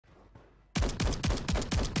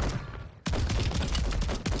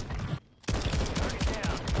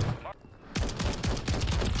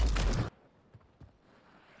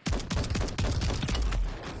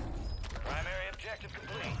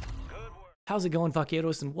How's it going,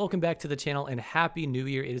 vaqueros, and welcome back to the channel, and happy new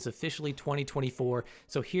year. It is officially 2024,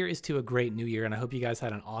 so here is to a great new year, and I hope you guys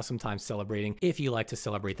had an awesome time celebrating if you like to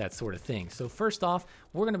celebrate that sort of thing. So first off,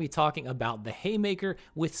 we're going to be talking about the Haymaker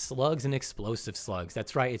with Slugs and Explosive Slugs.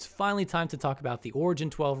 That's right, it's finally time to talk about the Origin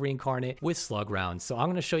 12 Reincarnate with slug rounds. So I'm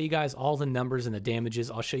going to show you guys all the numbers and the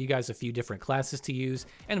damages. I'll show you guys a few different classes to use,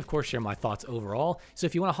 and of course share my thoughts overall. So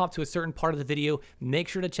if you want to hop to a certain part of the video, make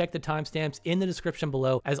sure to check the timestamps in the description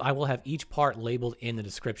below, as I will have each part labeled in the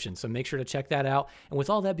description, so make sure to check that out. And with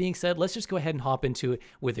all that being said, let's just go ahead and hop into it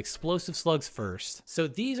with explosive slugs first. So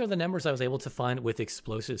these are the numbers I was able to find with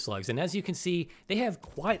explosive slugs, and as you can see, they have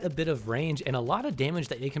quite a bit of range and a lot of damage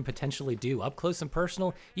that they can potentially do. Up close and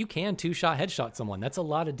personal, you can two-shot headshot someone. That's a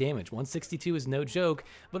lot of damage. 162 is no joke,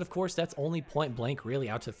 but of course that's only point blank, really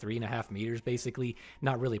out to 3.5 meters, basically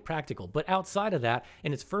not really practical. But outside of that,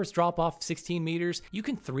 in its first drop off 16 meters, you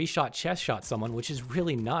can three-shot chest shot someone, which is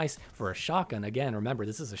really nice for a shotgun. Again, remember,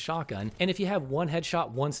 this is a shotgun, and if you have one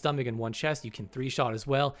headshot, one stomach, and one chest, you can three-shot as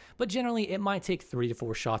well, but generally it might take 3 to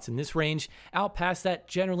 4 shots in this range. Out past that,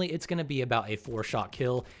 generally it's going to be about a 4-shot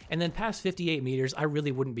kill, and then past 58 meters, I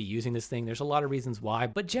really wouldn't be using this thing. There's a lot of reasons why,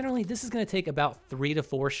 but generally this is going to take about 3 to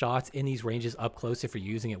 4 shots in these ranges up close if you're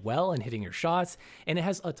using it well and hitting your shots, and it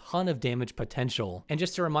has a ton of damage potential. And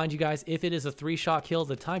just to remind you guys, if it is a 3-shot kill,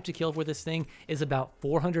 the time to kill for this thing is about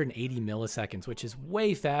 480 milliseconds, which is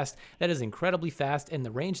way fast. That is incredibly fast, and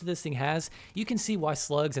the range that this thing has, you can see why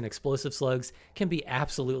slugs and explosive slugs can be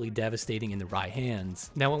absolutely devastating in the right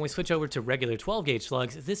hands. Now when we switch over to regular 12 gauge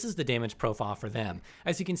slugs, this is the damage profile for them.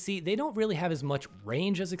 As you can see, they don't really have as much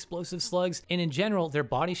range as explosive slugs, and in general their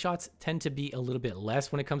body shots tend to be a little bit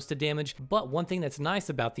less when it comes to damage. But one thing that's nice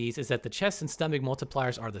about these is that the chest and stomach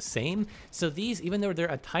multipliers are the same, so these, even though they're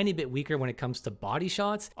a tiny bit weaker when it comes to body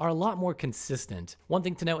shots, are a lot more consistent. One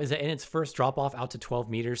thing to note is that in its first drop off out to 12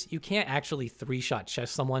 meters, you can't actually 3-shot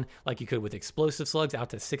chest someone like you could with explosive slugs out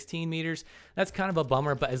to 16 meters. That's kind of a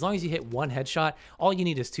bummer, but as long as you hit one headshot, all you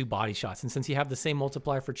need is 2 body shots. And since you have the same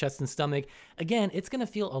multiplier for chest and stomach, again, it's going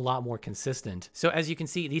to feel a lot more consistent. So as you can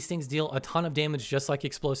see, these things deal a ton of damage just like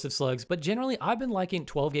explosive slugs, but generally I've been liking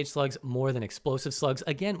 12 gauge slugs more than explosive slugs.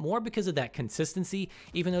 Again, more because of that consistency.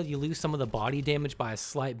 Even though you lose some of the body damage by a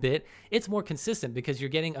slight bit, it's more consistent because you're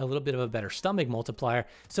getting a little bit of a better stomach multiplier,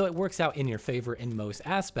 so it works out in your favor in most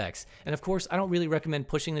aspects. And of course, I don't really recommend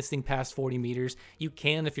pushing this thing past 40 meters. You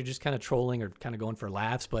can if you're just kind of trolling or kind of going for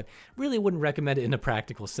laughs, but really wouldn't recommend it in a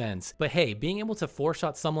practical sense. But hey, being able to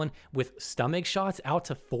 4-shot someone with stomach shots out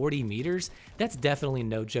to 40 meters, that's definitely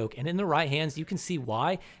no joke. And in the right hands, you can see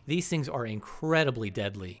why these things are incredibly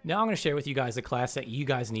deadly. Now I'm going to share with you guys a class that you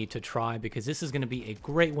guys need to try, because this is going to be a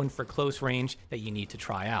great one for close range that you need to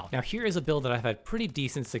try out. Now here is a build that I've had pretty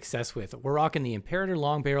decent success with. We're rocking the Imperator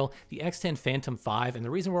Long Barrel, the X10 Phantom 5, and the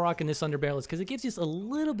reason we're rocking this underbarrel is because it gives us a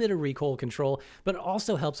little bit of recoil control, but it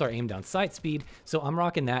also helps our aim down sight speed, so I'm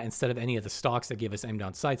rocking that instead of any of the stocks that give us aim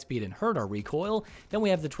down sight speed and hurt our recoil. Then we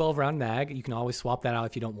have the 12-round mag. You can always swap that out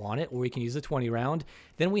if you don't want it, or you can use the 20-round.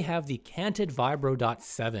 Then we have the Canted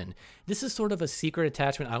Vibro.7. This is sort of a secret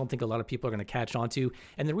attachment I don't think a lot of people are going to catch on to,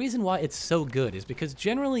 and the reason why it's so good is because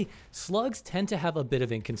generally slugs tend to have a bit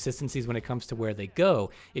of inconsistencies when it comes to where they go.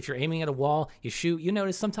 If you're aiming at a wall, you shoot, you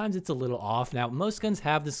notice sometimes it's a little off. Now most guns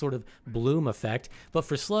have this sort of bloom effect, but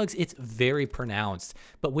for slugs it's very pronounced.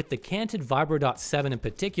 But with the Canted Vibro.7 in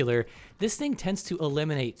particular, this thing tends to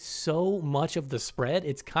eliminate so much of the spread,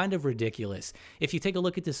 it's kind of ridiculous. If you take a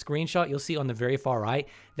look at this screenshot, you'll see on the very far right,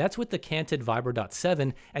 that's with the Canted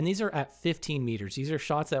Vibro.7, and these are at 15 meters. These are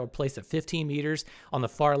shots that were placed at 15 meters. On the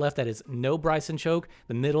far left, that is no Bryson choke.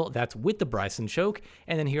 The middle, that's with the Bryson choke.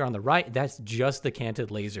 And then here on the right, that's just the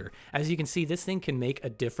Canted laser. As you can see, this thing can make a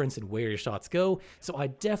difference in where your shots go, so I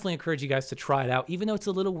definitely encourage you guys to try it out. Even though it's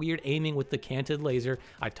a little weird aiming with the Canted laser,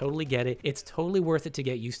 I totally get it. It's totally worth it to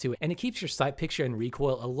get used to it, and it keeps your sight picture and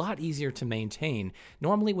recoil a lot easier to maintain.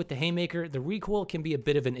 Normally with the Haymaker, the recoil can be a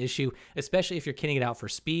bit of an issue, especially if you're kitting it out for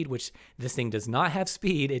speed, which this thing does not have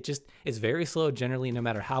speed. It just is very slow generally no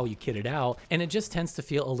matter how you kit it out, and it just tends to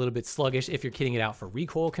feel a little bit sluggish if you're kitting it out for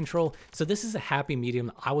recoil control. So this is a happy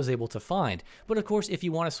medium I was able to find. But of course, if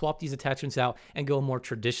you want to swap these attachments out and go a more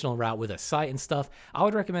traditional route with a sight and stuff, I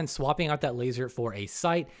would recommend swapping out that laser for a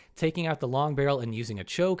sight, taking out the long barrel and using a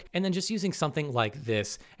choke, and then just using something like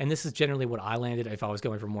this. And this is generally what I landed if I was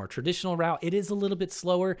going for a more traditional route. It is a little bit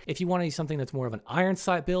slower. If you want to use something that's more of an iron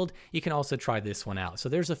sight build, you can also try this one out. So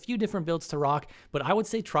there's a few different builds to rock, but I would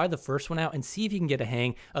say try the first one out and see if you can get a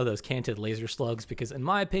hang of those Canted laser slugs, because in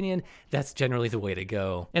my opinion, that's generally the way to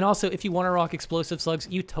go. And also, if you want to rock explosive slugs,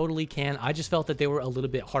 you totally can. I just felt that they were a little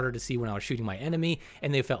bit harder to see when I was shooting my enemy,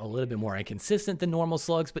 and they felt a little bit more inconsistent than normal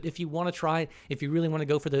slugs. Slugs, but if you want to try it, if you really want to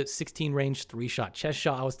go for the 16 range 3-shot chest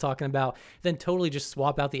shot I was talking about, then totally just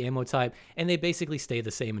swap out the ammo type, and they basically stay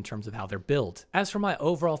the same in terms of how they're built. As for my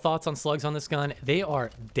overall thoughts on slugs on this gun, they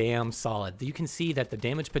are damn solid. You can see that the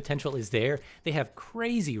damage potential is there. They have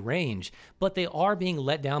crazy range, but they are being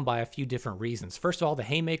let down by a few different reasons. First of all, the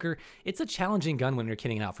Haymaker, it's a challenging gun when you're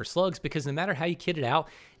kitting it out for slugs, because no matter how you kit it out,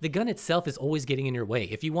 the gun itself is always getting in your way.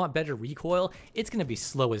 If you want better recoil, it's going to be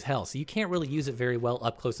slow as hell, so you can't really use it very well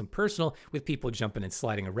up close and personal with people jumping and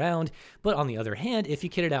sliding around. But on the other hand, if you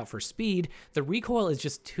kit it out for speed, the recoil is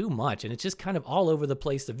just too much, and it's just kind of all over the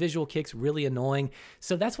place. The visual kick's really annoying,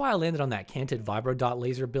 so that's why I landed on that Canted Vibro Dot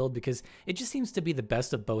laser build, because it just seems to be the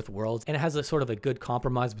best of both worlds, and it has a sort of a good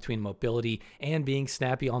compromise between mobility and being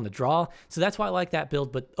snappy on the draw, so that's why I like that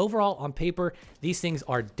build. But overall, on paper, these things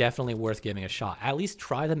are definitely worth giving a shot. At least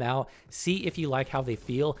try them out, see if you like how they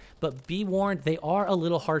feel, but be warned, they are a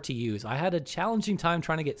little hard to use. I had a challenging time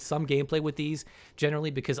trying to get some gameplay with these,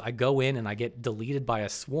 generally because I go in and I get deleted by a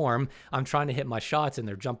swarm. I'm trying to hit my shots and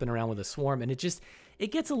they're jumping around with a swarm, and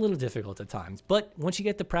it gets a little difficult at times. But once you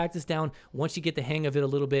get the practice down, once you get the hang of it a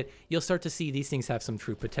little bit, you'll start to see these things have some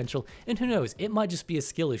true potential. And who knows, it might just be a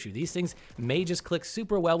skill issue. These things may just click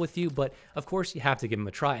super well with you, but of course you have to give them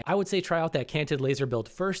a try. I would say try out that Canted laser build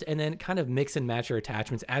first, and then kind of mix and match your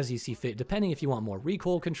attachments as you see fit, depending if you want more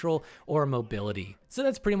recoil control or mobility. So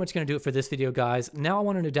that's pretty much going to do it for this video, guys. Now I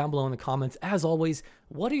want to know down below in the comments, as always,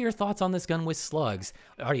 what are your thoughts on this gun with slugs?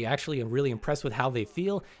 Are you actually really impressed with how they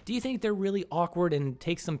feel? Do you think they're really awkward and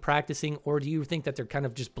take some practicing, or do you think that they're kind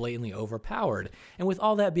of just blatantly overpowered? And with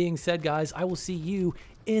all that being said, guys, I will see you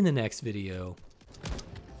in the next video.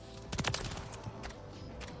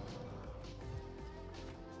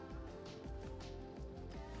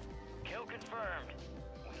 Kill confirmed.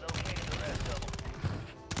 We located